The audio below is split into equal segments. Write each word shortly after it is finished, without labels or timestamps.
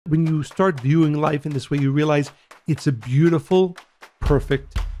when you start viewing life in this way, you realize it's a beautiful,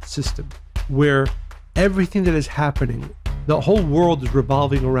 perfect system where everything that is happening, the whole world is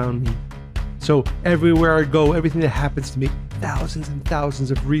revolving around me. So everywhere I go, everything that happens to me, thousands and thousands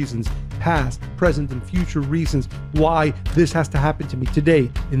of reasons, past, present, and future reasons why this has to happen to me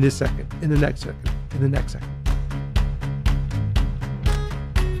today, in this second, in the next second, in the next second.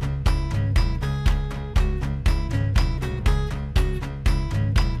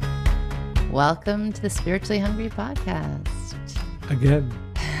 Welcome to the Spiritually Hungry Podcast. Again.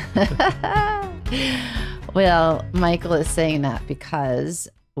 Well, Michael is saying that because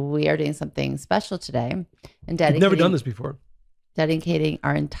we are doing something special today and I've never done this before. Dedicating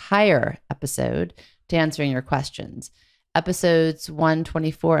our entire episode to answering your questions. Episodes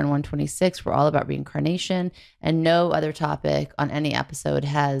 124 and 126 were all about reincarnation, and no other topic on any episode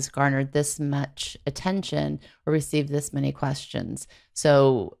has garnered this much attention or received this many questions.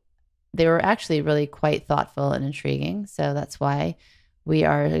 So they were actually really quite thoughtful and intriguing. So that's why we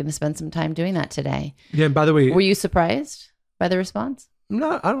are going to spend some time doing that today. Yeah, and by the way, were you surprised by the response?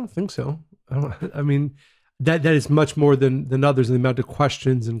 No, I don't think so. I mean, that is much more than others in the amount of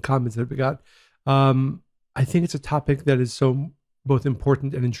questions and comments that we got. I think it's a topic that is so both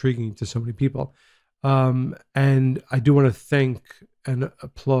important and intriguing to so many people. And I do want to thank and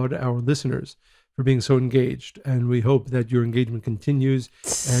applaud our listeners for being so engaged. And we hope that your engagement continues,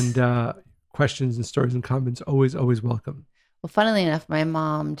 and questions and stories and comments always welcome. Well, funnily enough, my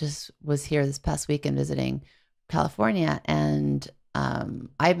mom just was here this past weekend visiting California, and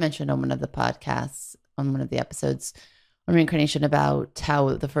I mentioned on one of the podcasts, on one of the episodes on reincarnation, about how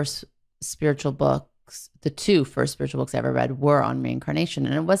the first spiritual books, the two first spiritual books I ever read, were on reincarnation.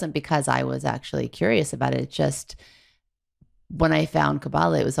 And it wasn't because I was actually curious about it. It just, when I found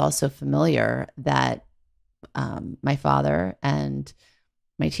Kabbalah, it was also familiar that my father and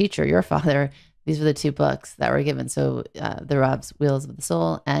my teacher, your father, these were the two books that were given. So the Rab's Wheels of the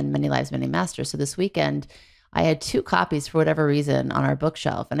Soul and Many Lives, Many Masters. So this weekend, I had two copies for whatever reason on our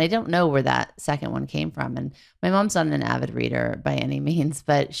bookshelf. And I don't know where that second one came from. And my mom's not an avid reader by any means,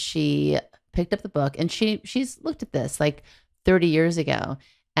 but she picked up the book, and she's looked at this like 30 years ago.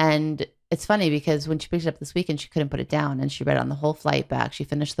 And it's funny because when she picked it up this weekend, she couldn't put it down, and she read it on the whole flight back. She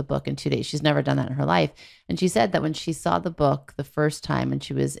finished the book in 2 days. She's never done that in her life. And she said that when she saw the book the first time when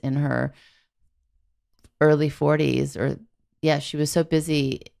she was in her early 40s, she was so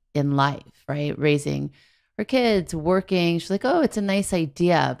busy in life, right? Raising her kids, working. She's like, oh, it's a nice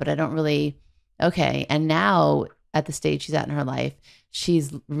idea, but I don't really, okay. And now at the stage she's at in her life,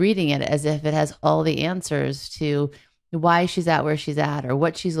 she's reading it as if it has all the answers to why she's at where she's at or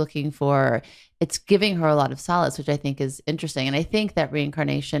what she's looking for. It's giving her a lot of solace, which I think is interesting. And I think that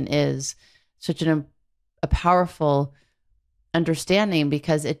reincarnation is such a powerful understanding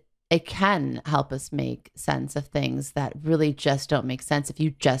because it can help us make sense of things that really just don't make sense if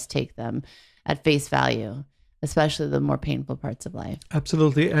you just take them at face value, especially the more painful parts of life.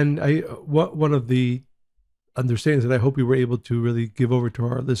 Absolutely. And one of the understandings that I hope we were able to really give over to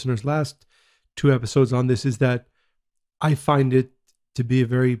our listeners last two episodes on this is that I find it to be a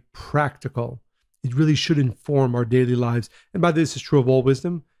very practical. It really should inform our daily lives. And by this is true of all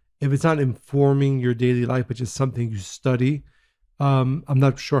wisdom. If it's not informing your daily life, which is something you study, I'm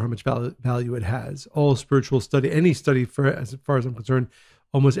not sure how much value it has. All spiritual study, any study, as far as I'm concerned,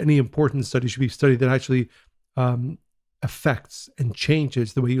 almost any important study should be studied that actually affects and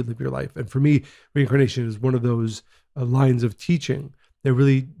changes the way you live your life. And for me, reincarnation is one of those lines of teaching that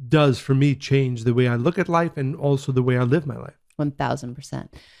really does, for me, change the way I look at life and also the way I live my life. 1000%.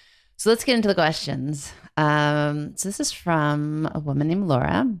 So let's get into the questions. So this is from a woman named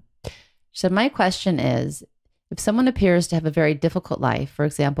Laura. She said, my question is, if someone appears to have a very difficult life, for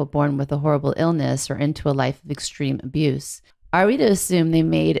example, born with a horrible illness or into a life of extreme abuse, are we to assume they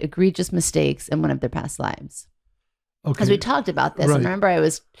made egregious mistakes in one of their past lives? Okay. Because we talked about this. Right. And remember, I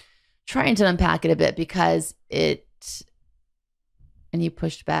was trying to unpack it a bit because and you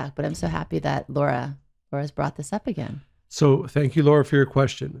pushed back, but I'm so happy that Laura's brought this up again. So thank you, Laura, for your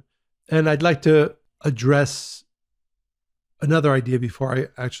question. And I'd like to address another idea before I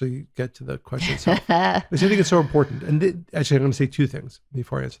actually get to the question itself. Because I think it's so important. And actually, I'm going to say two things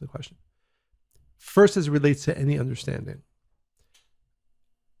before I answer the question. First, as it relates to any understanding.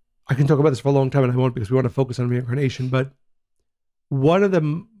 I can talk about this for a long time, and I won't because we want to focus on reincarnation. But one of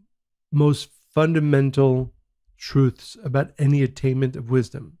the most fundamental truths about any attainment of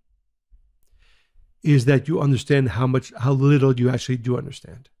wisdom is that you understand how little you actually do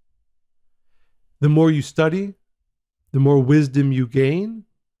understand. The more you study, the more wisdom you gain,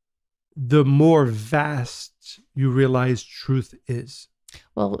 the more vast you realize truth is.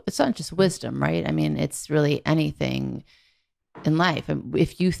 Well, it's not just wisdom, right? I mean, it's really anything in life. And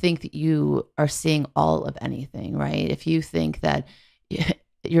if you think that you are seeing all of anything, right? If you think that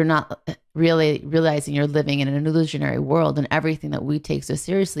you're not really realizing you're living in an illusionary world, and everything that we take so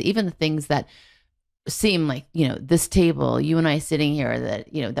seriously, even the things that seem like, this table, you and I sitting here,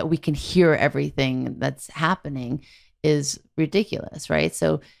 that, that we can hear everything that's happening, is ridiculous, right?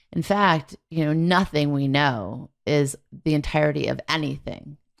 So in fact, nothing we know is the entirety of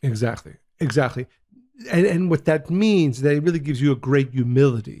anything. Exactly. And what that means, that it really gives you a great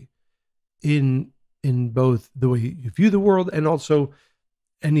humility in both the way you view the world and also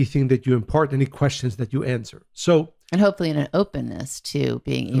anything that you impart, any questions that you answer. So, and hopefully in an openness to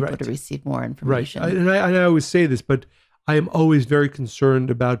being able to receive more information. Right. And I always say this, but I am always very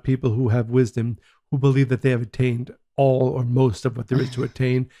concerned about people who have wisdom, who believe that they have attained all or most of what there is to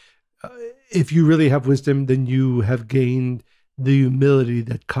attain. If you really have wisdom, then you have gained the humility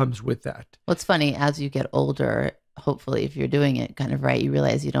that comes with that. Well, it's funny, as you get older, hopefully if you're doing it kind of right, you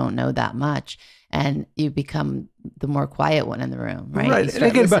realize you don't know that much, and you become the more quiet one in the room, right? Right. And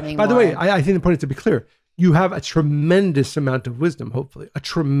again, by the way, I think the point is to be clear. You have a tremendous amount of wisdom, hopefully, a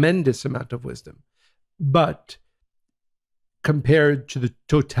tremendous amount of wisdom. But compared to the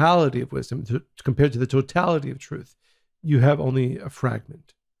totality of wisdom, compared to the totality of truth, you have only a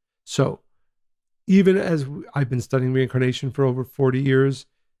fragment. So even as I've been studying reincarnation for over 40 years,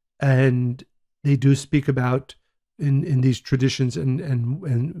 and they do speak about in these traditions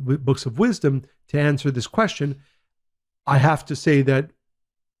and books of wisdom to answer this question, I have to say that,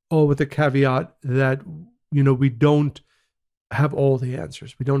 with the caveat that, we don't have all the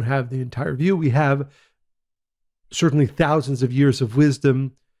answers. We don't have the entire view. We have certainly thousands of years of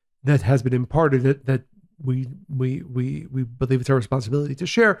wisdom that has been imparted that we believe it's our responsibility to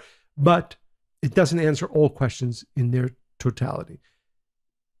share, but it doesn't answer all questions in their totality.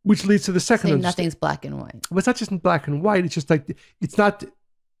 Which leads to the second. Saying nothing's black and white. Well, it's not just in black and white. It's just like,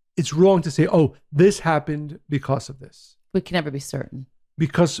 it's wrong to say, this happened because of this. We can never be certain.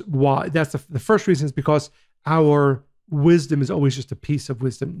 Because why? That's the first reason, is because our wisdom is always just a piece of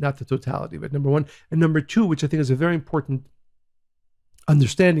wisdom, not the totality of it, number one. And number two, which I think is a very important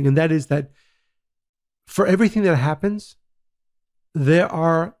understanding, and that is that for everything that happens, there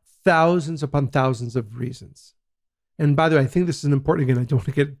are thousands upon thousands of reasons. And by the way, I think this is an important, again, I don't want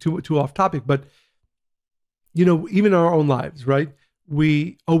to get too off topic, but, even in our own lives, right?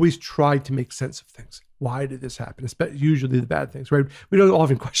 We always try to make sense of things. Why did this happen? Usually the bad things, right? We don't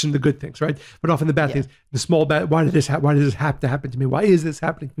often question the good things, right? But often the bad things, the small bad, why did this have to happen to me? Why is this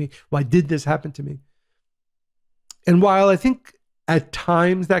happening to me? Why did this happen to me? And while I think at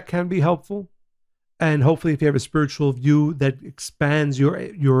times that can be helpful, and hopefully if you have a spiritual view that expands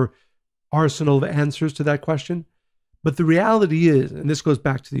your arsenal of answers to that question, but the reality is, and this goes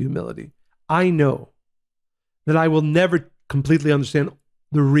back to the humility, I know that I will never completely understand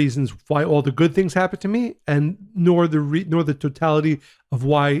the reasons why all the good things happen to me, and nor the totality of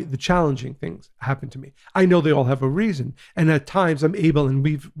why the challenging things happen to me. I know they all have a reason, and at times I'm able, and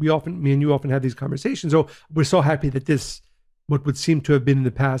me and you often have these conversations. Oh, we're so happy that this, what would seem to have been in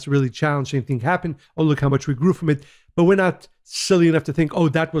the past, really challenging thing happened. Oh, look how much we grew from it. But we're not silly enough to think,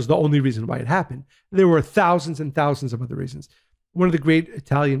 that was the only reason why it happened. There were thousands and thousands of other reasons. One of the great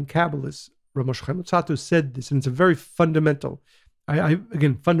Italian Kabbalists, Ramosh Chaim, said this, and it's a very fundamental,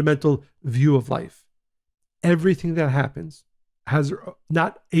 fundamental view of life. Everything that happens has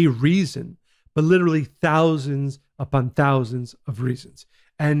not a reason, but literally thousands upon thousands of reasons.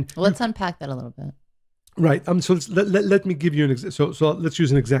 And let's unpack that a little bit. Right. So let me give you an example. So let's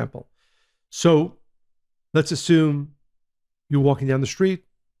use an example. So let's assume you're walking down the street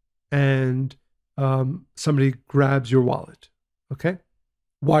and somebody grabs your wallet. Okay.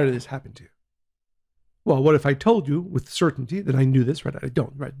 Why did this happen to you? Well, what if I told you with certainty that I knew this, right? I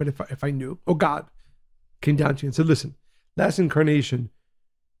don't, right? But if I knew, God came down to you and said, listen, last incarnation,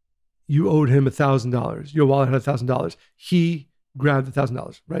 you owed him $1,000. Your wallet had $1,000. He grabbed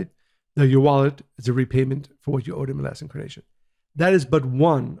 $1,000, right? Now your wallet is a repayment for what you owed him in last incarnation. That is but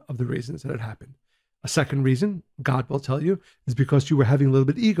one of the reasons that it happened. A second reason, God will tell you, is because you were having a little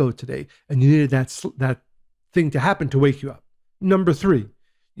bit of ego today and you needed that thing to happen to wake you up. Number three,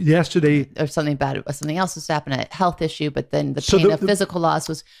 yesterday, or something bad, something else was happening, a health issue, but then the pain of physical loss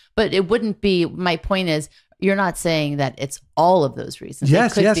was, but it wouldn't be, my point is, you're not saying that it's all of those reasons.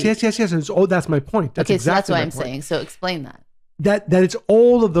 Yes. And that's my point. That's okay, exactly so that's what I'm point. saying. So explain that. That it's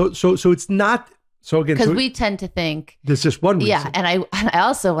all of those. So it's not. So again, because we tend to think there's just one reason. Yeah, and I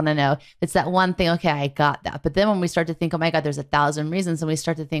also want to know, it's that one thing. Okay, I got that. But then when we start to think, oh my God, there's 1,000 reasons, and we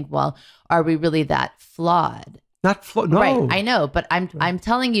start to think, well, are we really that flawed? Not flow. No. Right. I know, but I'm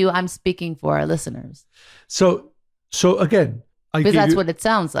telling you, I'm speaking for our listeners. So again, because that's what it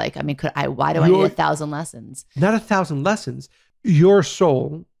sounds like. I mean, why do I need 1,000 lessons? Not 1,000 lessons. Your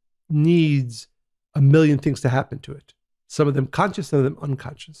soul needs a million things to happen to it. Some of them conscious, some of them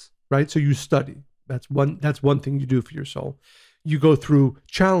unconscious, right? So you study. That's one thing you do for your soul. You go through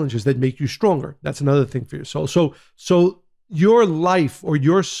challenges that make you stronger. That's another thing for your soul. So your life or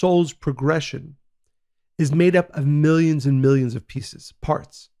your soul's progression is made up of millions and millions of pieces,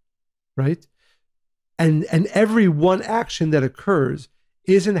 parts, right? And every one action that occurs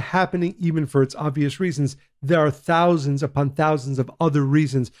isn't happening even for its obvious reasons. There are thousands upon thousands of other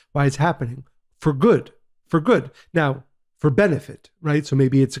reasons why it's happening for good. Now, for benefit, right? So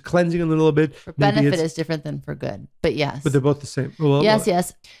maybe it's a cleansing a little bit. For benefit is different than for good, but yes. But they're both the same.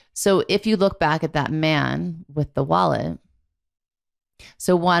 Yes. So if you look back at that man with the wallet,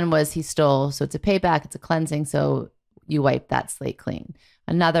 so one was he stole, so it's a payback, it's a cleansing, so you wipe that slate clean.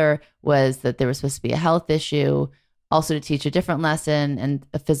 Another was that there was supposed to be a health issue, also to teach a different lesson, and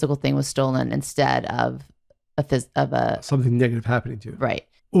a physical thing was stolen instead of something negative happening to you. Right.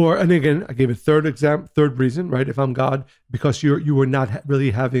 And again, I gave a third reason, right? If I'm God, because you were not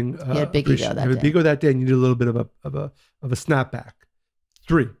really having a big ego that day, and you need a little bit of a snapback.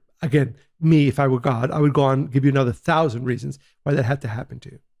 3, again, me, if I were God, I would go on give you another 1,000 reasons why that had to happen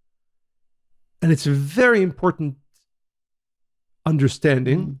to you. And it's a very important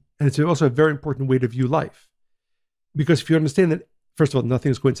understanding, and it's also a very important way to view life. Because if you understand that, first of all,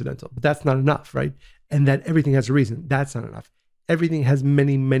 nothing is coincidental, but that's not enough, right? And that everything has a reason, that's not enough. Everything has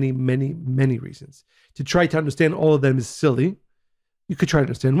many, many, many, many reasons. To try to understand all of them is silly. You could try to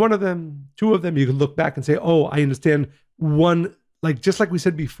understand one of them, 2 of them. You could look back and say, oh, I understand one, just like we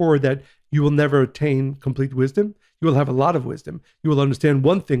said before, that you will never attain complete wisdom. You will have a lot of wisdom. You will understand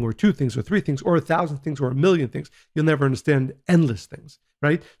 1 thing or 2 things or 3 things or 1,000 things or 1,000,000 things. You'll never understand endless things,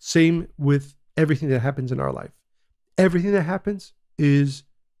 right? Same with everything that happens in our life. Everything that happens is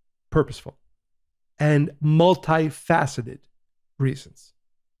purposeful and multifaceted reasons,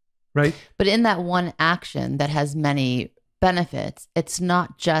 right? But in that one action that has many benefits, it's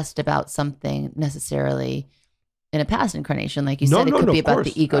not just about something necessarily in a past incarnation. Like you said, it could be about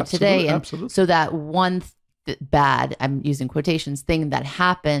the ego today. And so that one bad, I'm using quotations, thing that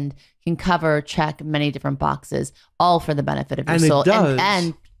happened can check many different boxes, all for the benefit of your soul.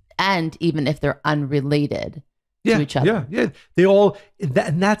 And even if they're unrelated to each other. Yeah. They all,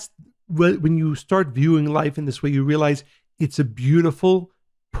 and that's when you start viewing life in this way, you realize it's a beautiful,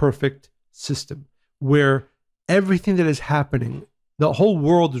 perfect system where everything that is happening, the whole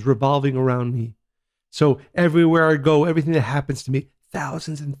world is revolving around me. So everywhere I go, everything that happens to me,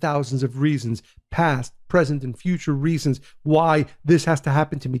 thousands and thousands of reasons, past, present, and future reasons why this has to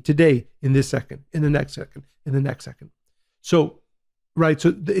happen to me today, in this second, in the next second, in the next second. So, right. So,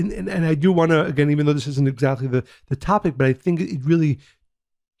 and I do want to, again, even though this isn't exactly the topic, but I think it really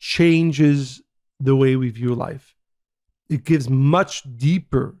changes the way we view life. It gives much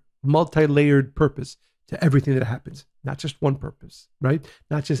deeper, multi-layered purpose to everything that happens. Not just one purpose, right?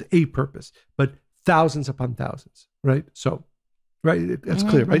 Not just a purpose, but thousands upon thousands, right? So, right, that's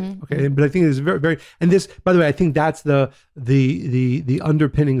clear, right? Okay, but I think it's very, very, and this, by the way, I think that's the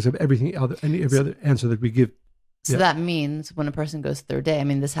underpinnings of everything, every other answer that we give. So that means when a person goes through their day, I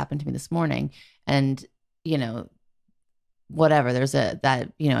mean, this happened to me this morning, and whatever, there's a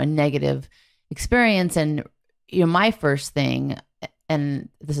negative experience, and my first thing, and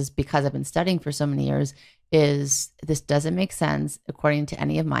this is because I've been studying for so many years, is this doesn't make sense according to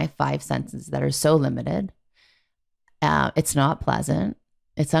any of my 5 senses that are so limited. It's not pleasant.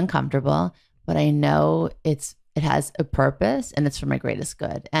 It's uncomfortable, but I know it has a purpose and it's for my greatest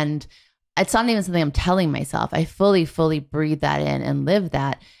good. And it's not even something I'm telling myself. I fully breathe that in and live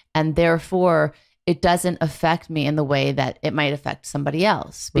that. And therefore, it doesn't affect me in the way that it might affect somebody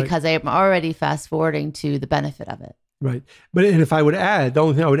else, because I'm already fast forwarding to the benefit of it. Right. And if I would add, the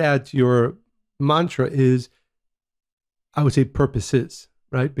only thing I would add to your mantra is, I would say purposes,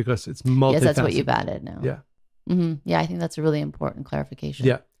 right? Because it's multifaceted. Yes, that's what you've added now. Yeah. Mm-hmm. Yeah, I think that's a really important clarification.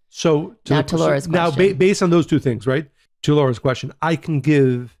 Yeah. So to Laura's question. Now, based on those 2 things, right? To Laura's question, I can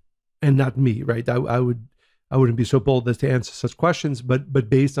give, and not me, right? I wouldn't be so bold as to answer such questions, but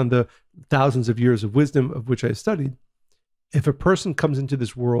based on the thousands of years of wisdom of which I studied, if a person comes into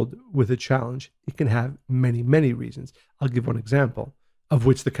this world with a challenge, it can have many, many reasons. I'll give one example, of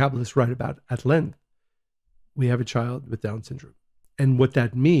which the Kabbalists write about at length. We have a child with Down syndrome. And what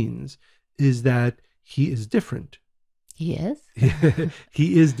that means is that he is different. He is?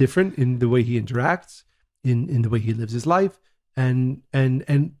 He is different in the way he interacts, in the way he lives his life. And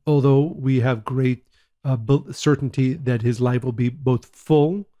although we have great certainty that his life will be both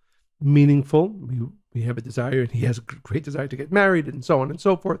full, meaningful. We have a desire, and he has a great desire to get married, and so on and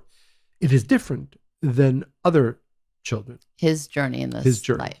so forth. It is different than other children. His journey in this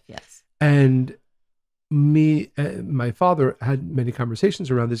life, yes. And my father had many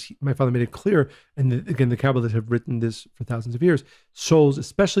conversations around this. My father made it clear, and again, the Kabbalists have written this for thousands of years. Souls,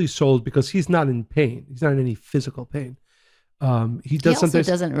 especially souls, because he's not in pain. He's not in any physical pain. He also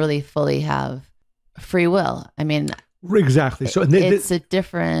doesn't really fully have free will. I mean, exactly. So it's a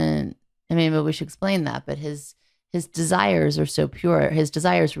different. I mean, but we should explain that. But his desires are so pure. His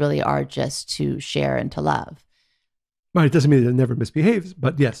desires really are just to share and to love. Well, it doesn't mean that it never misbehaves,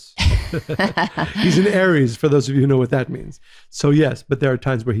 but yes. He's in Aries, for those of you who know what that means. So yes, but there are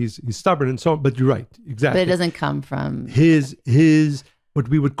times where he's stubborn and so on, but you're right, exactly. But it doesn't come from... His what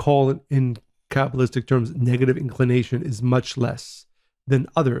we would call in Kabbalistic terms, negative inclination is much less than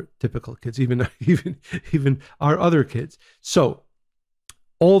other typical kids, even our other kids. So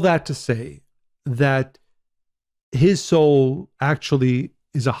all that to say that his soul actually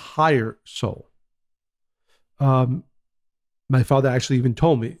is a higher soul. My father actually even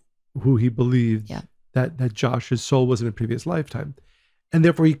told me who he believed that Josh's soul was in a previous lifetime. And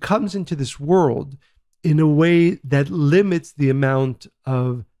therefore he comes into this world in a way that limits the amount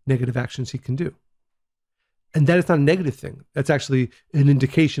of negative actions he can do. And that is not a negative thing. That's actually an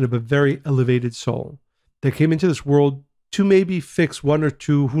indication of a very elevated soul that came into this world to maybe fix one or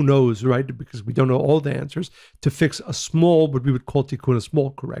two, who knows, right? Because we don't know all the answers, to fix a small, what we would call tikkun, a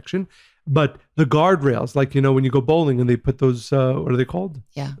small correction. But the guardrails, like, when you go bowling and they put those, what are they called?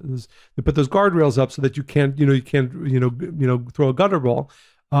 Yeah. They put those guardrails up so that you can't throw a gutter ball,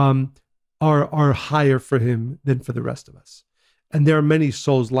 are higher for him than for the rest of us. And there are many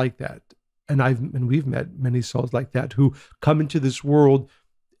souls like that. And we've met many souls like that who come into this world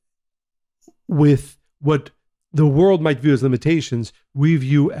with what the world might view as limitations, we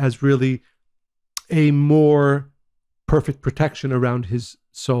view as really a more perfect protection around his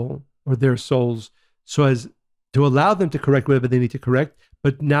soul or their souls, so as to allow them to correct whatever they need to correct,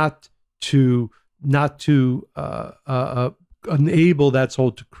 but not to enable that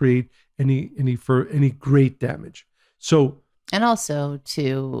soul to create any great damage. So, and also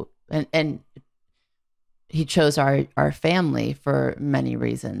and he chose our family for many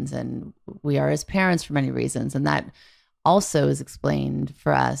reasons, and we are his parents for many reasons, and that also is explained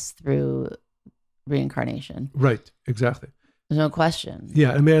for us through reincarnation. Right, exactly. There's no question.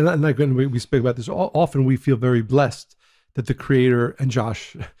 Yeah, I mean, and like when we speak about this, often we feel very blessed that the Creator and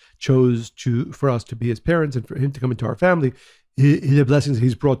Josh chose for us to be his parents and for him to come into our family. The blessings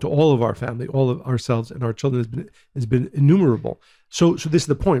he's brought to all of our family, all of ourselves and our children has been innumerable. So this is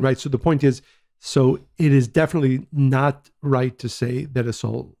the point, right? So the point is, so it is definitely not right to say that a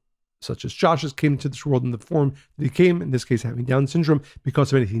soul such as Josh's came into this world in the form that he came, in this case having Down syndrome,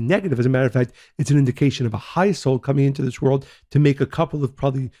 because of anything negative. As a matter of fact, it's an indication of a high soul coming into this world to make a couple of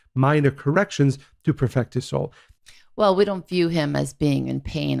probably minor corrections to perfect his soul. Well, we don't view him as being in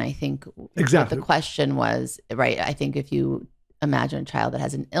pain. I think exactly what the question was, right? I think if you imagine a child that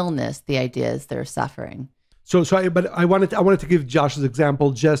has an illness, the idea is they're suffering. But I wanted to give Josh's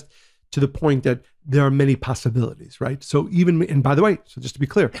example just to the point that there are many possibilities, right? So and by the way, so just to be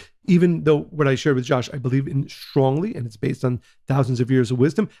clear, even though what I shared with Josh, I believe in strongly, and it's based on thousands of years of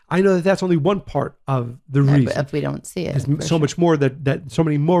wisdom, I know that that's only one part of the reason. If we don't see it. There's so much more that so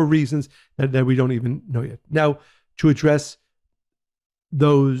many more reasons that we don't even know yet. Now, to address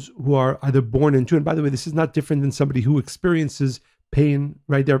those who are either born into, and by the way, this is not different than somebody who experiences pain,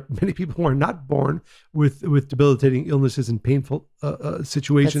 right? There are many people who are not born with debilitating illnesses and painful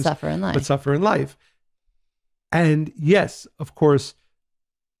situations, but suffer in life. And yes, of course,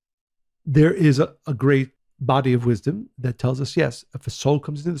 there is a great body of wisdom that tells us, yes, if a soul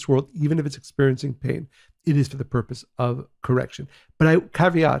comes into this world, even if it's experiencing pain, it is for the purpose of correction. But I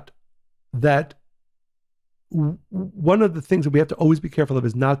caveat that one of the things that we have to always be careful of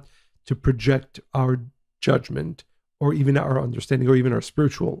is not to project our judgment or even our understanding or even our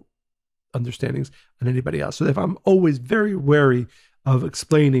spiritual understandings on anybody else. So if I'm always very wary of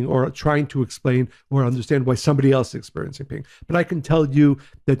explaining or trying to explain or understand why somebody else is experiencing pain. But I can tell you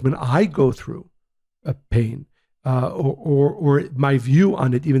that when I go through a pain or my view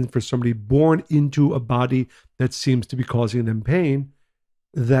on it, even for somebody born into a body that seems to be causing them pain,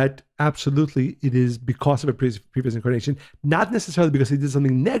 that absolutely it is because of a previous incarnation, not necessarily because they did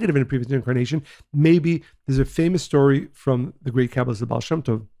something negative in a previous incarnation. Maybe there's a famous story from the great Kabbalist Baal Shem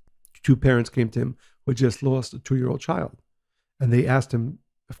Tov. Two parents came to him who had just lost a 2-year-old child. And they asked him,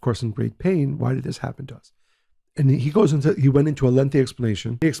 of course, in great pain, why did this happen to us? And he went into a lengthy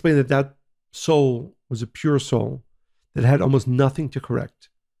explanation. He explained that soul was a pure soul that had almost nothing to correct.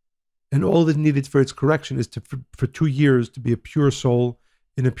 And all that needed for its correction is for 2 years to be a pure soul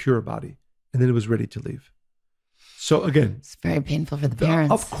in a pure body. And then it was ready to leave. So again, it's very painful for the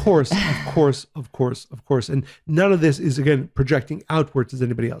parents. Of course. And none of this is, again, projecting outwards as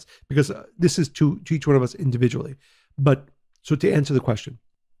anybody else, because this is to each one of us individually. But so to answer the question,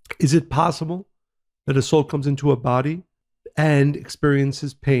 is it possible that a soul comes into a body and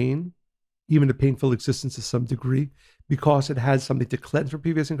experiences pain, even a painful existence to some degree, because it has something to cleanse from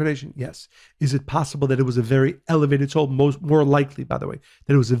previous incarnation? Yes. Is it possible that it was a very elevated soul? More likely, by the way,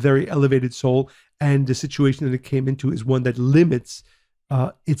 that it was a very elevated soul, and the situation that it came into is one that limits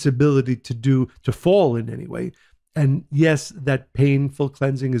its ability to fall in any way. And yes, that painful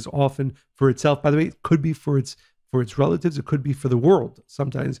cleansing is often for itself. By the way, it could be for its relatives. It could be for the world.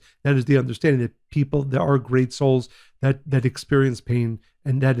 Sometimes that is the understanding that there are great souls that experience pain,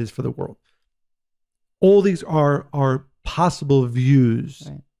 and that is for the world. All these are possible views,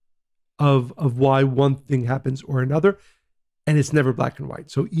 right, of why one thing happens or another, and it's never black and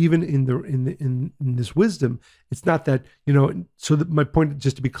white. So even in this wisdom, it's not that, so that my point,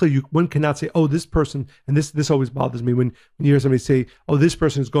 just to be clear, one cannot say, oh, this person, and this always bothers me when you hear somebody say, oh, this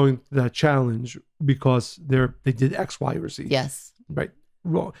person is going through that challenge because they did X, Y, or Z. Yes. Right.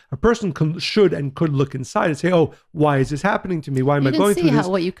 Wrong. A person should and could look inside and say, oh, why is this happening to me? Why am I going through this? You can see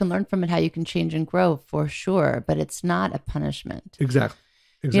what you can learn from it, how you can change and grow, for sure, but it's not a punishment. Exactly.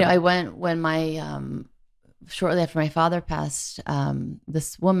 I went when shortly after my father passed,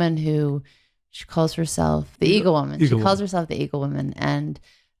 this woman who, she calls herself the Eagle Woman. She calls herself the Eagle Woman, and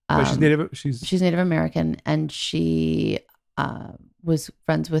she's Native American, and she was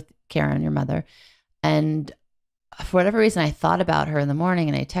friends with Karen, your mother, and for whatever reason, I thought about her in the morning,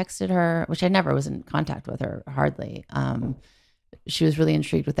 and I texted her, which I never was in contact with her, hardly. She was really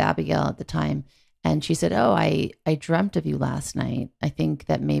intrigued with Abigail at the time. And she said, oh, I dreamt of you last night. I think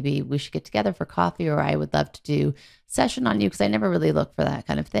that maybe we should get together for coffee, or I would love to do a session on you, because I never really look for that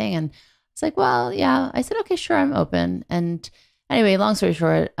kind of thing. And it's like, well, yeah. I said, okay, sure, I'm open. And anyway, long story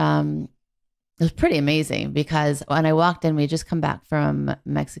short, it was pretty amazing, because when I walked in, we had just come back from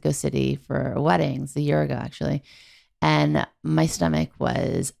Mexico City for weddings a year ago, actually. And my stomach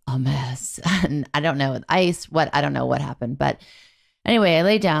was a mess. And I don't know, I don't know what happened. But anyway, I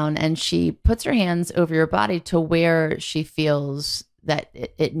lay down, and she puts her hands over your body to where she feels that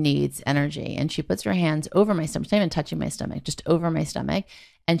it needs energy. And she puts her hands over my stomach. She's not even touching my stomach, just over my stomach.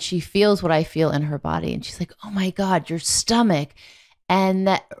 And she feels what I feel in her body. And she's like, oh my God, your stomach. And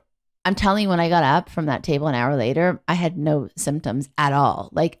that, I'm telling you, when I got up from that table an hour later, I had no symptoms at all,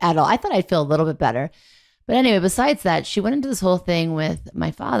 like at all. I thought I'd feel a little bit better. But anyway, besides that, she went into this whole thing with my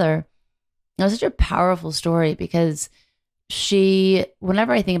father. It was such a powerful story, because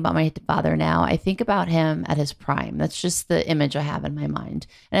whenever I think about my father now, I think about him at his prime. That's just the image I have in my mind.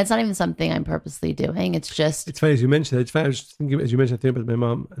 And it's not even something I'm purposely doing. It's funny as you mentioned that. It's funny, I was just thinking, as you mentioned, I think about my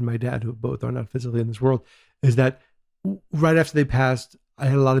mom and my dad, who both are not physically in this world, is that right after they passed, I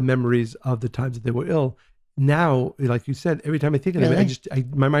had a lot of memories of the times that they were ill. Now, like you said, every time I think of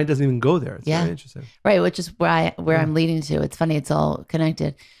it, my mind doesn't even go there. It's very interesting. Right, which is where I'm leading to. It's funny, it's all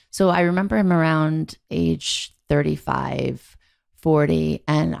connected. So I remember him around age 35, 40.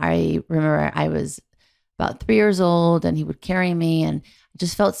 And I remember I was about 3 years old, and he would carry me, and I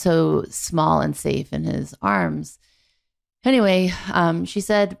just felt so small and safe in his arms. Anyway, she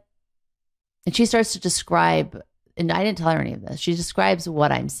said, and she starts to describe, and I didn't tell her any of this. She describes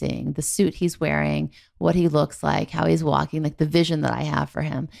what I'm seeing, the suit he's wearing, what he looks like, how he's walking, like the vision that I have for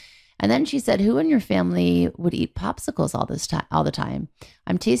him. And then she said, who in your family would eat popsicles all the time?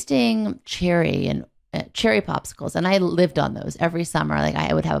 I'm tasting cherry popsicles. And I lived on those every summer. Like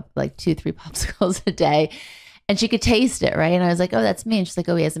I would have like 2-3 popsicles a day, and she could taste it. Right. And I was like, oh, that's me. And she's like,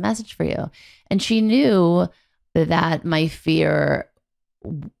 oh, he has a message for you. And she knew that my fear,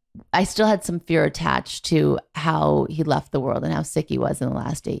 I still had some fear attached to how he left the world and how sick he was in the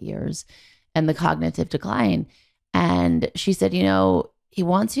last 8 years and the cognitive decline. And she said, he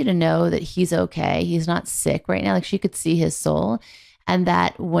wants you to know that he's okay. He's not sick right now. Like she could see his soul. And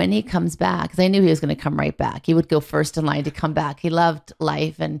that when he comes back, because I knew he was going to come right back. He would go first in line to come back. He loved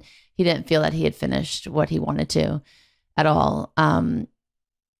life, and he didn't feel that he had finished what he wanted to at all.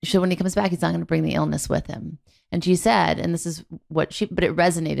 So when he comes back, he's not going to bring the illness with him. And she said, and this is but it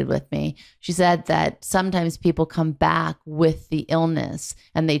resonated with me. She said that sometimes people come back with the illness,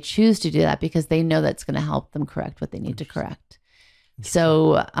 and they choose to do that because they know that's going to help them correct what they need to correct.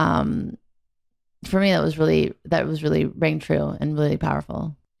 So, for me, that was really rang true and really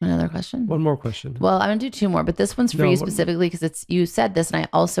powerful. Another question? One more question. Well, I'm going to do two more, but this one's for you specifically because you said this, and I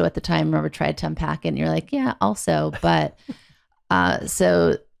also at the time remember tried to unpack it, and you're like, yeah, also. But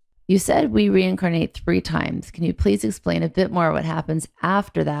so you said we reincarnate 3 times. Can you please explain a bit more what happens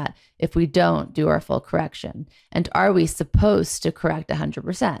after that if we don't do our full correction? And are we supposed to correct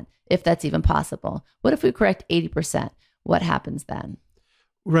 100%, if that's even possible? What if we correct 80%? What happens then?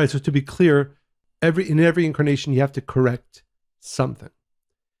 Right. So to be clear, in every incarnation, you have to correct something.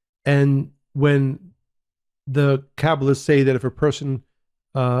 And when the Kabbalists say that if a person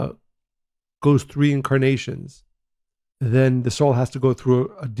goes 3 incarnations, then the soul has to go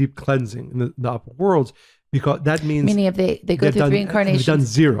through a deep cleansing in the upper worlds, because that means... Meaning if they go through 3 incarnations... They've done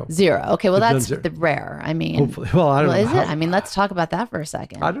 0. 0. Okay, well, that's the rare. I mean... Hopefully. Well, I don't know. Is it? I mean, let's talk about that for a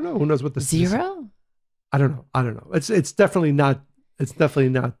second. I don't know. Who knows what the... 0? I don't know. It's definitely not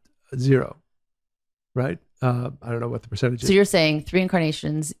 0, right? I don't know what the percentage is. So you're saying 3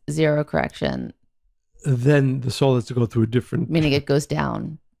 incarnations, 0 correction. Then the soul has to go through a different... Meaning it goes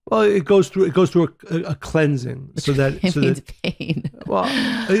down. Well, it goes through a cleansing, so that means pain. Well,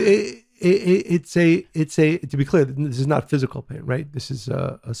 it's a to be clear, this is not physical pain, right? This is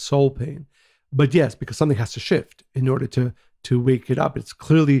a soul pain. But yes, because something has to shift in order to wake it up. It's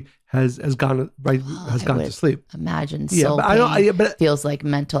clearly has gone to sleep. Imagine soul pain feels like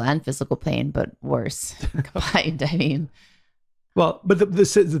mental and physical pain, but worse combined. I mean, well, but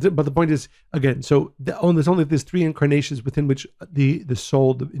the point is, again, so there's only 3 incarnations within which the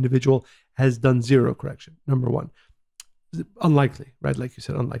soul, the individual, has done 0 correction. Number 1, unlikely, right? Like you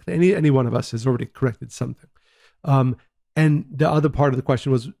said, unlikely. Any one of us has already corrected something. And the other part of the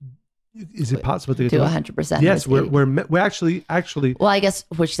question was, is it possible to get to 100%? Yes, we're actually. Well, I guess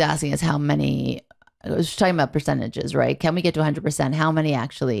what she's asking is how many. She's talking about percentages, right? Can we get to 100%? How many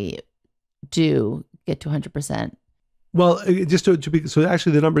actually do get to 100%? Well, just to be so,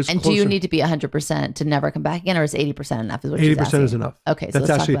 actually, the number is. And closer. Do you need to be 100% to never come back again, or is 80% enough? Is what 80% is enough. Okay, so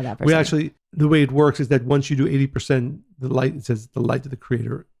let's talk about that for a second. Actually, the way it works is that once you do 80%, it says the light of the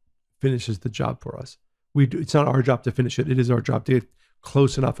Creator finishes the job for us. It's not our job to finish it. It is our job to get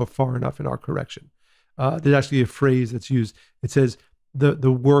close enough or far enough in our correction. There's actually a phrase that's used. It says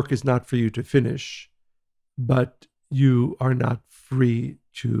the work is not for you to finish, but you are not free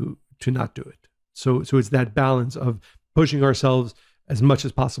to not do it. So it's that balance of pushing ourselves as much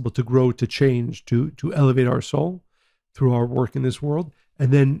as possible to grow, to change, to elevate our soul through our work in this world.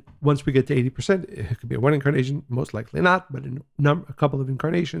 And then once we get to 80%, it could be 1 incarnation, most likely not, but in a couple of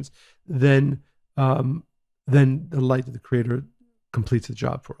incarnations, then the light of the Creator completes the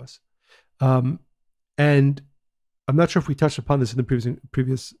job for us. And I'm not sure if we touched upon this in the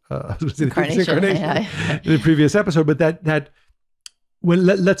previous incarnation. In the previous episode, but that when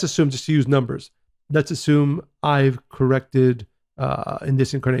let's assume, just to use numbers, let's assume I've corrected in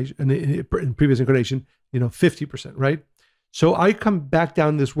this incarnation, in previous incarnation, 50%, right? So I come back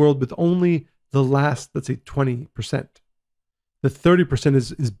down this world with only the last, let's say, 20%. The 30%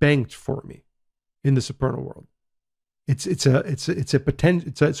 is banked for me in the supernal world. It's a potential.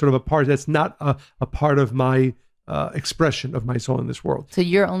 It's a sort of a part that's not a part of my expression of my soul in this world. So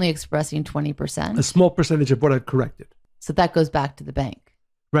you're only expressing 20%. A small percentage of what I've corrected. So that goes back to the bank.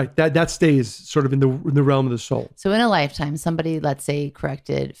 Right. That stays sort of in the realm of the soul. So in a lifetime, somebody, let's say,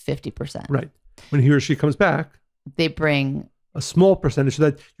 corrected 50%. Right. When he or she comes back, they bring a small percentage so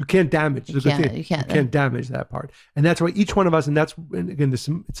that you can't damage. You can't damage that part. And that's why each one of us, and again, it's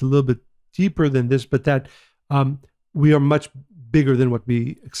a little bit deeper than this, but that we are much bigger than what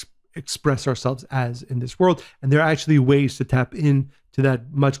we express ourselves as in this world. And there are actually ways to tap in to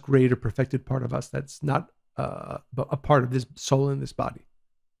that much greater perfected part of us that's not a part of this soul in this body,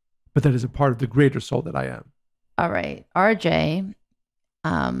 but that is a part of the greater soul that I am. All right. RJ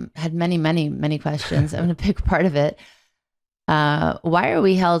had many, many, many questions. I'm going to pick part of it. Why are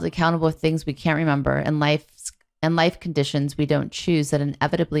we held accountable for things we can't remember and life conditions we don't choose that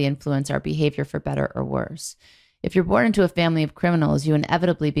inevitably influence our behavior for better or worse? If you're born into a family of criminals, you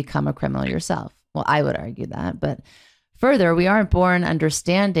inevitably become a criminal yourself. Well, I would argue that. But further, we aren't born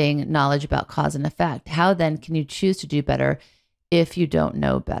understanding knowledge about cause and effect. How then can you choose to do better if you don't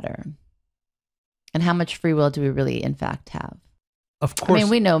know better? And how much free will do we really, in fact, have? Of course. I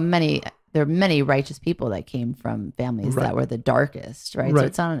mean, we know there are many righteous people that came from families that were the darkest, right? So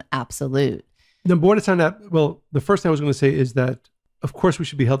it's not an absolute. No, but what it's not well, the first thing I was going to say is that, of course, we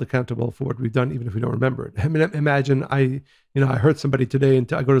should be held accountable for what we've done, even if we don't remember it. I mean, imagine I hurt somebody today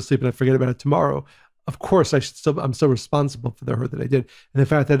and I go to sleep and I forget about it tomorrow. Of course, I'm still responsible for the hurt that I did. And the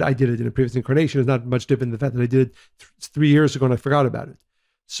fact that I did it in a previous incarnation is not much different than the fact that I did it 3 years ago and I forgot about it.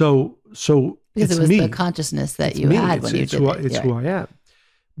 So because it was the consciousness that you had when you did it. It's who I am.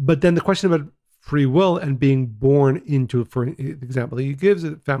 But then the question about free will and being born into, for example, he gives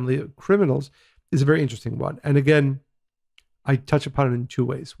a family of criminals is a very interesting one. And again, I touch upon it in two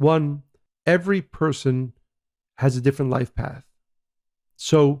ways. One, every person has a different life path.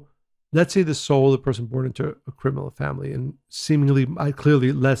 So let's say the soul of the person born into a criminal family and seemingly,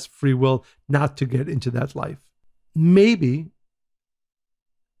 clearly less free will not to get into that life. Maybe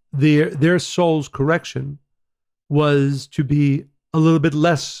their soul's correction was to be a little bit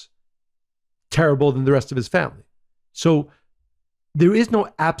less terrible than the rest of his family. So there is no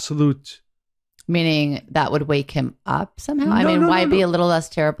absolute... Meaning that would wake him up somehow? Why be a little less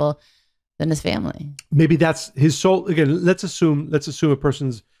terrible than his family? Maybe that's his soul. Again, let's assume a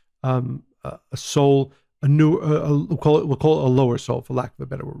person's a soul, we'll call it a lower soul, for lack of a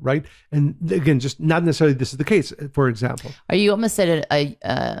better word, right? And again, just not necessarily this is the case, for example. Are you almost said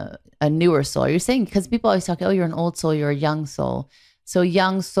a newer soul? You're saying, because people always talk, oh, you're an old soul, you're a young soul. So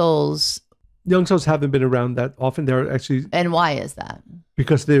young souls haven't been around that often. They're actually... And why is that?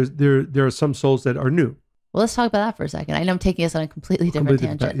 Because there are some souls that are new. Well, let's talk about that for a second. I know I'm taking us on a completely different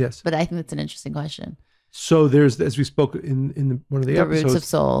tangent, yes. But I think it's an interesting question. So there's, as we spoke in one of the episodes, roots of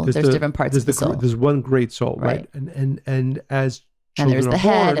soul. There's different parts of the soul. There's one great soul, right? And as children there's the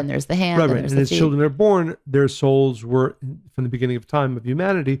head, and there's the hand, right? And as children are born, their souls were, from the beginning of time of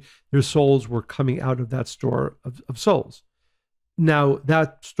humanity, their souls were coming out of that store of souls. Now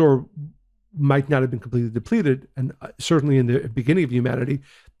that store might not have been completely depleted, and certainly in the beginning of humanity,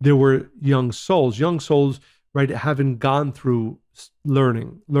 there were young souls, right, having gone through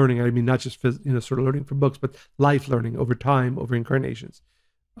learning. I mean, not just sort of learning from books, but life learning over time, over incarnations.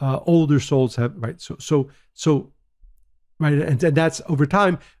 Older souls have, right. So right, and that's over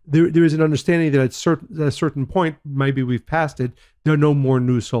time. There is an understanding that at a certain point, maybe we've passed it. There are no more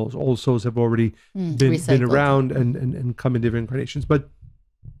new souls. Old souls have already been around and come in different incarnations, but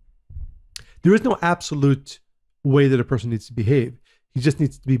there is no absolute way that a person needs to behave. He just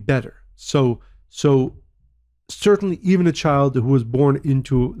needs to be better. So certainly even a child who was born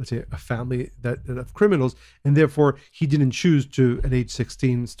into, let's say, a family that of criminals, and therefore he didn't choose to, at age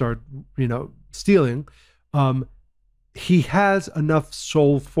 16, start, stealing, he has enough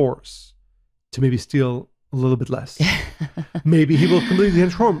soul force to maybe steal a little bit less. Maybe he will completely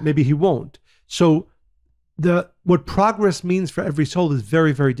transform. Maybe he won't. So what progress means for every soul is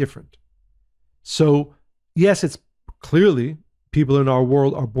very, very different. So yes, it's clearly people in our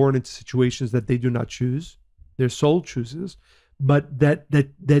world are born into situations that they do not choose, their soul chooses, but that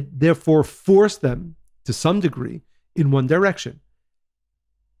therefore force them to some degree in one direction.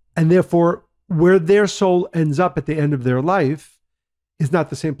 And therefore, where their soul ends up at the end of their life is not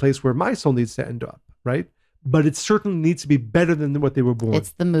the same place where my soul needs to end up, right? But it certainly needs to be better than what they were born.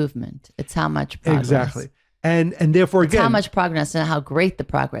 It's the movement. It's how much progress. Exactly. And therefore, it's again, how much progress and how great the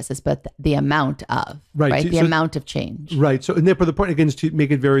progress is, but the amount of, right? The amount of change. Right. So, and therefore the point, again, is to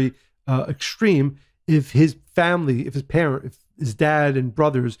make it very extreme. If his family, if his dad and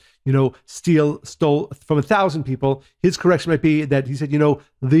brothers, stole from 1,000 people, his correction might be that he said, I'll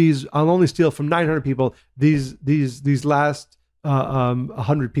only steal from 900 people. These last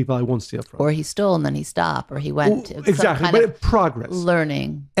 100 people I won't steal from. Or he stole and then he stopped, or he went. Exactly. But progress.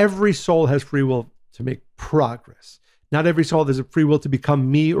 Learning. Every soul has free will to make progress. Not every soul has a free will to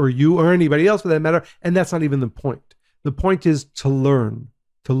become me or you or anybody else for that matter. And that's not even the point. The point is to learn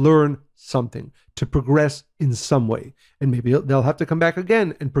something, to progress in some way. And maybe they'll have to come back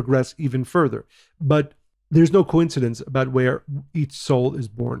again and progress even further. But there's no coincidence about where each soul is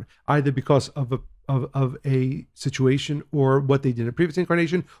born, either because of a situation or what they did in a previous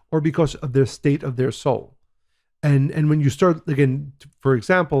incarnation, or because of their state of their soul. And when you start, again, for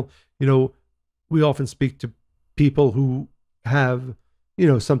example, we often speak to people who have,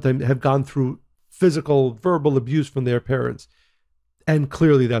 sometimes have gone through physical, verbal abuse from their parents. And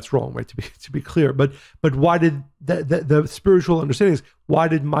clearly that's wrong, right? To be clear. But why did the spiritual understanding is, why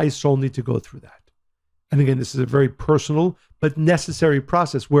did my soul need to go through that? And again, this is a very personal but necessary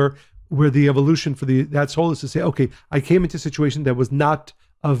process where the evolution for that soul is to say, okay, I came into a situation that was not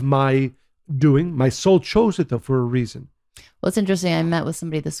of my doing. My soul chose it though for a reason. Well, it's interesting. I met with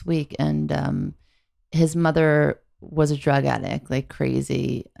somebody this week, and his mother was a drug addict, like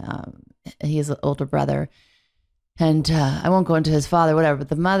crazy. He has an older brother. And I won't go into his father, whatever, but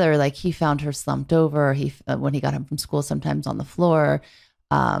the mother, like, he found her slumped over. When he got home from school, sometimes on the floor,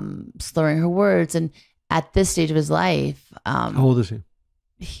 slurring her words. And at this stage of his life, how old is he?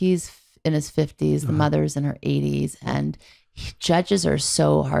 He's in his 50s. The mother's in her 80s. And he judges her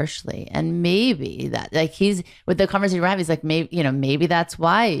so harshly. And maybe that, like, he's with the conversation we're having, he's like, maybe that's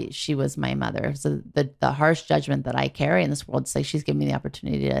why she was my mother. So the harsh judgment that I carry in this world, it's like she's giving me the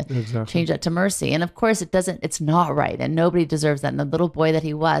opportunity to change that to mercy. And of course it's not right. And nobody deserves that. And the little boy that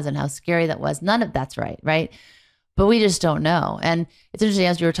he was and how scary that was, none of that's right. Right. But we just don't know. And it's interesting,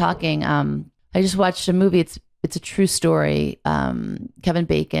 as you were talking, I just watched a movie. It's a true story. Kevin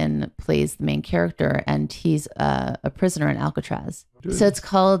Bacon plays the main character, and he's a prisoner in Alcatraz. Dude. So it's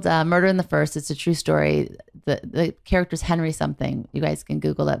called Murder in the First. It's a true story. The character's Henry something. You guys can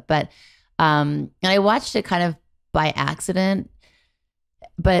Google it. But and I watched it kind of by accident.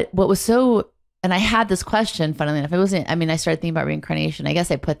 But what was so, and I had this question, funnily enough. I started thinking about reincarnation. I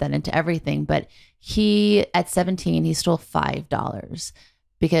guess I put that into everything. But he, at 17, he stole $5.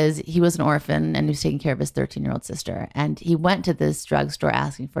 Because he was an orphan and he was taking care of his 13-year-old sister. And he went to this drugstore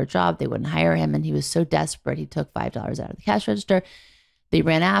asking for a job. They wouldn't hire him. And he was so desperate, he took $5 out of the cash register. They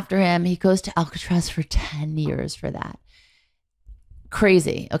ran after him. He goes to Alcatraz for 10 years for that.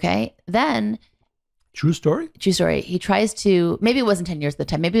 Crazy, okay? Then... True story? True story. He tries to... Maybe it wasn't 10 years at the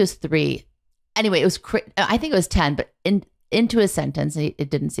time. Maybe it was 3. Anyway, it was... I think it was 10, but into his sentence, it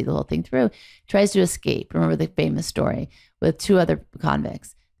didn't see the whole thing through. He tries to escape. Remember the famous story with 2 other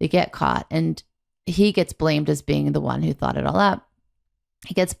convicts. They get caught, and he gets blamed as being the one who thought it all up.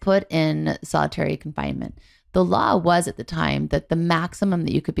 He gets put in solitary confinement. The law was at the time that the maximum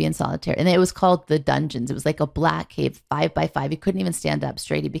that you could be in solitary, and it was called the dungeons. It was like a black cave, 5 by 5. He couldn't even stand up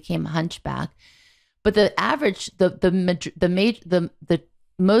straight. He became hunchback. But the average, the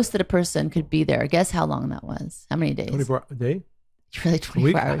most that a person could be there, guess how long that was? How many days? 24 a day? Really,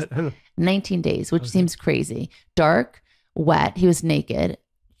 24 hours. I don't know. 19 days, which seems crazy. Dark, wet. He was naked.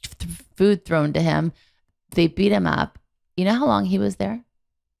 Food thrown to him. They beat him up. You know how long he was there?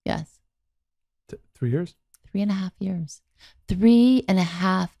 Yes. 3 years? 3.5 years.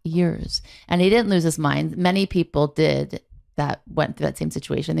 3.5 years. And he didn't lose his mind. Many people did that went through that same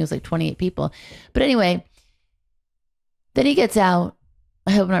situation. There was like 28 people. But anyway, then he gets out.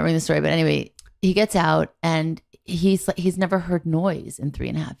 I hope I'm not reading the story, but anyway, he gets out and he's never heard noise in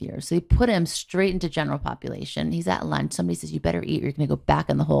 3.5 years. So he put him straight into general population. He's at lunch. Somebody says, you better eat or you're going to go back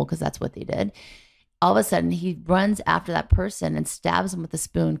in the hole, because that's what they did. All of a sudden, he runs after that person and stabs him with a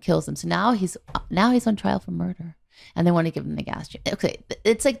spoon, kills him. So now he's on trial for murder. And they want to give him the gas. Okay,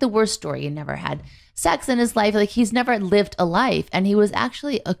 it's like the worst story. He never had sex in his life. Like, he's never lived a life. And he was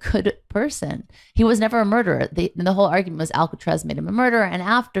actually a good person. He was never a murderer. The whole argument was Alcatraz made him a murderer. And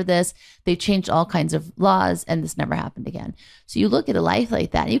after this, they changed all kinds of laws, and this never happened again. So you look at a life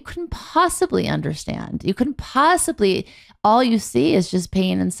like that, and you couldn't possibly understand. You couldn't possibly, all you see is just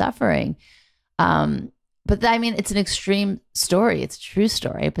pain and suffering. But I mean, it's an extreme story. It's a true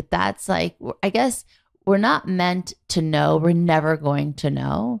story. But that's like, I guess, we're not meant to know. We're never going to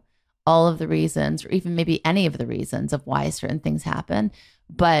know all of the reasons, or even maybe any of the reasons of why certain things happen.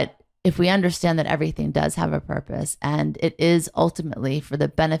 But if we understand that everything does have a purpose, and it is ultimately for the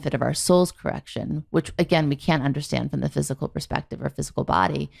benefit of our soul's correction, which again, we can't understand from the physical perspective or physical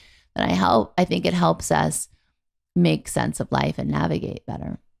body, then I think it helps us make sense of life and navigate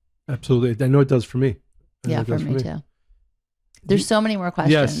better. Absolutely. I know it does for me. Yeah, for me too. There's so many more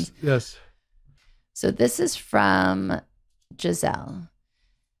questions. Yes. So this is from Giselle.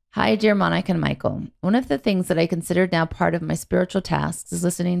 Hi, dear Monica and Michael. One of the things that I considered now part of my spiritual tasks is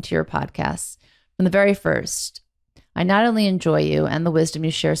listening to your podcasts from the very first. I not only enjoy you and the wisdom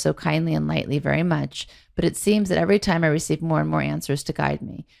you share so kindly and lightly very much, but it seems that every time I receive more and more answers to guide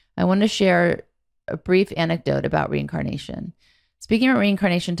me. I want to share a brief anecdote about reincarnation. Speaking of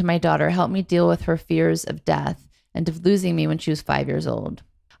reincarnation to my daughter helped me deal with her fears of death and of losing me when she was 5 years old.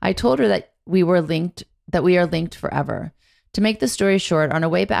 I told her that we are linked forever. To make the story short, on her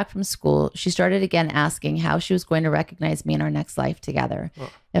way back from school, she started again asking how she was going to recognize me in our next life together,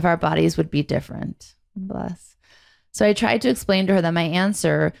 if our bodies would be different. Bless. So I tried to explain to her that my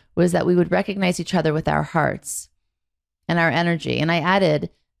answer was that we would recognize each other with our hearts and our energy. And I added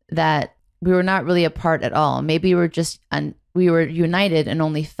that we were not really apart at all. Maybe we were united and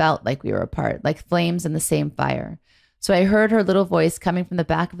only felt like we were apart, like flames in the same fire. So I heard her little voice coming from the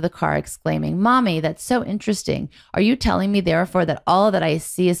back of the car exclaiming, Mommy, that's so interesting. Are you telling me, therefore, that all that I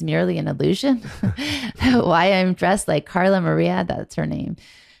see is merely an illusion? Why I'm dressed like Carla Maria, that's her name.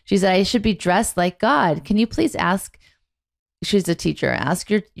 She said, I should be dressed like God. Can you please ask, she's a teacher,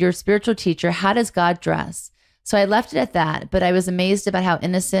 ask your spiritual teacher, how does God dress? So I left it at that, but I was amazed about how an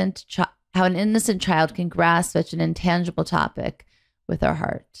innocent child can grasp such an intangible topic with our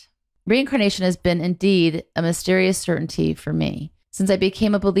heart. Reincarnation has been indeed a mysterious certainty for me. since I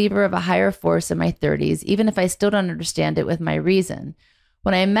became a believer of a higher force in my 30s, even if I still don't understand it with my reason.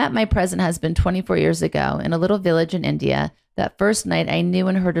 When I met my present husband 24 years ago in a little village in India, that first night I knew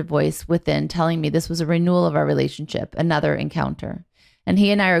and heard a voice within telling me this was a renewal of our relationship, another encounter. And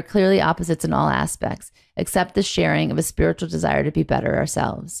he and I are clearly opposites in all aspects, except the sharing of a spiritual desire to be better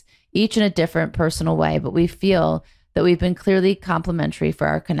ourselves, each in a different personal way, but we feel that we've been clearly complementary for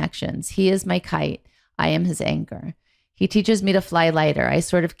our connections. He is my kite. I am his anchor. He teaches me to fly lighter. I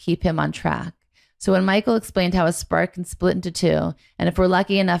sort of keep him on track. So when Michael explained how a spark can split into two, and if we're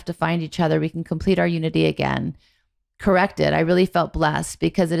lucky enough to find each other, we can complete our unity again, corrected, I really felt blessed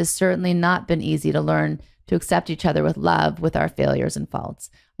because it has certainly not been easy to learn to accept each other with love with our failures and faults.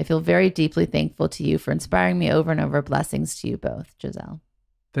 I feel very deeply thankful to you for inspiring me over and over. Blessings to you both, Giselle.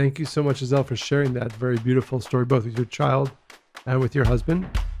 Thank you so much, Giselle, for sharing that very beautiful story, both with your child and with your husband.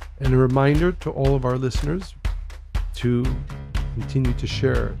 And a reminder to all of our listeners to continue to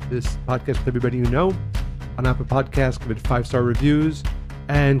share this podcast with everybody you know on Apple Podcasts, give it 5-star reviews,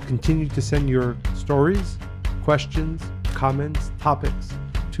 and continue to send your stories, questions, comments, topics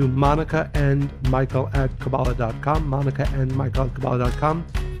to Monica and Michael at Kabbalah.com, Monica and Michael at Kabbalah.com.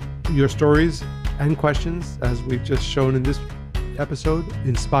 Your stories and questions, as we've just shown in this episode,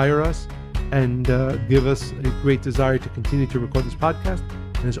 inspire us and give us a great desire to continue to record this podcast.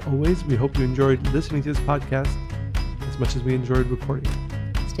 And as always, we hope you enjoyed listening to this podcast as much as we enjoyed recording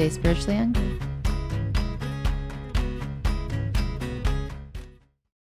it. Stay spiritually hungry.